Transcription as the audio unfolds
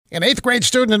An eighth grade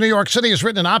student in New York City has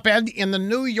written an op-ed in the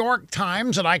New York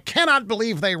Times that I cannot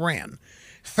believe they ran.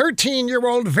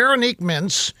 13-year-old Veronique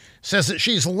Mintz says that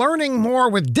she's learning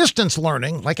more with distance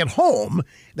learning, like at home,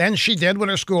 than she did when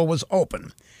her school was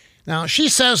open. Now, she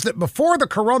says that before the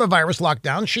coronavirus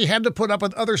lockdown, she had to put up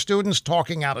with other students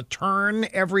talking out of turn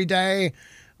every day.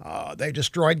 They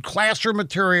destroyed classroom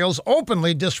materials,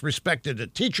 openly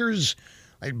disrespected teachers.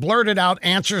 They blurted out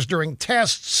answers during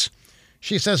tests.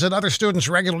 She says that other students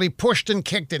regularly pushed and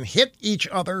kicked and hit each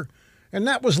other, and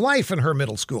that was life in her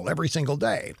middle school every single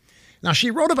day. Now,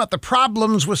 she wrote about the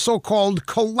problems with so-called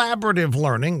collaborative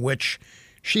learning, which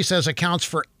she says accounts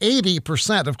for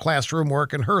 80% of classroom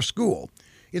work in her school.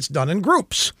 It's done in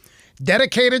groups.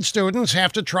 Dedicated students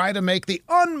have to try to make the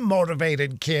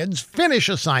unmotivated kids finish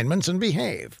assignments and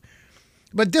behave.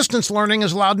 But distance learning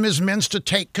has allowed Ms. Mintz to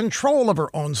take control of her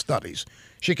own studies.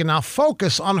 She can now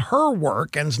focus on her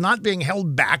work and is not being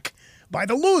held back by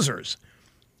the losers.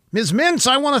 Ms. Mintz,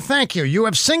 I want to thank you. You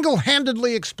have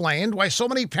single-handedly explained why so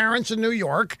many parents in New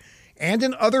York and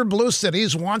in other blue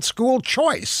cities want school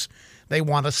choice. They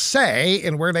want a say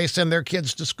in where they send their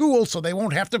kids to school so they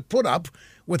won't have to put up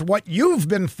with what you've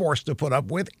been forced to put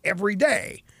up with every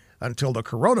day until the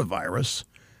coronavirus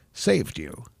saved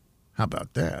you. How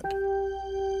about that?